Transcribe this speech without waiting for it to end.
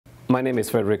My name is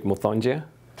Frederick Muthonjia.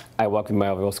 I work in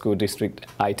Mehlville School District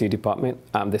IT department.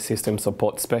 I'm the system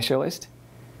support specialist,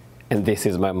 and this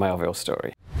is my Mehlville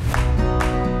story.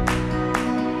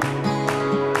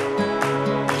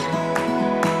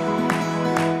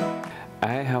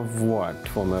 I have worked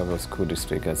for Mehlville School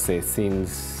District, I'd say,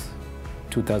 since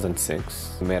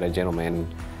 2006. I met a gentleman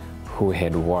who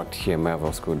had worked here in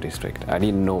Mehlville School District. I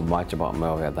didn't know much about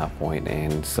Mehlville at that point,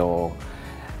 and so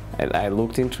I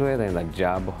looked into it, and a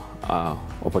job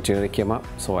opportunity came up,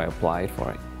 so I applied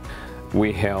for it.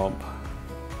 We help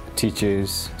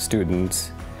teachers,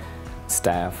 students,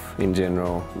 staff in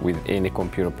general with any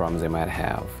computer problems they might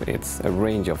have. It's a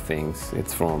range of things.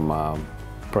 It's from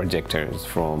projectors,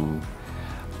 from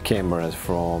cameras,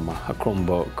 from a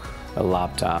Chromebook, a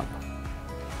laptop.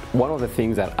 One of the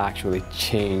things that actually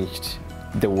changed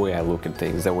the way I look at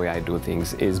things, the way I do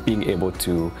things, is being able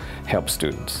to help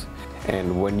students.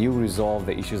 And when you resolve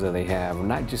the issues that they have,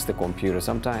 not just the computer,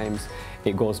 sometimes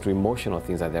it goes to emotional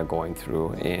things that they're going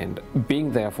through, and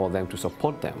being there for them to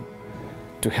support them,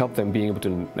 to help them being able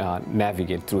to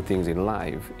navigate through things in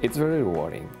life, it's very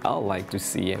rewarding. I'd like to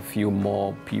see a few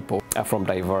more people from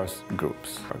diverse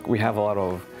groups. We have a lot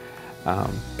of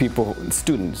people,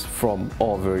 students from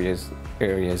all various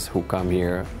areas who come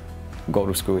here, go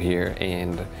to school here,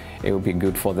 and it would be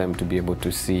good for them to be able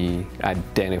to see,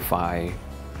 identify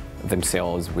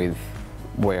themselves with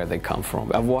where they come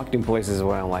from. I've worked in places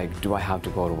where I'm like, do I have to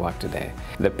go to work today?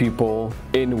 The people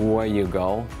anywhere you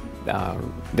go,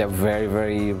 they're very,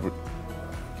 very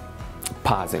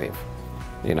positive,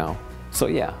 you know? So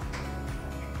yeah,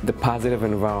 the positive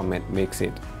environment makes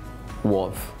it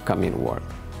worth coming to work.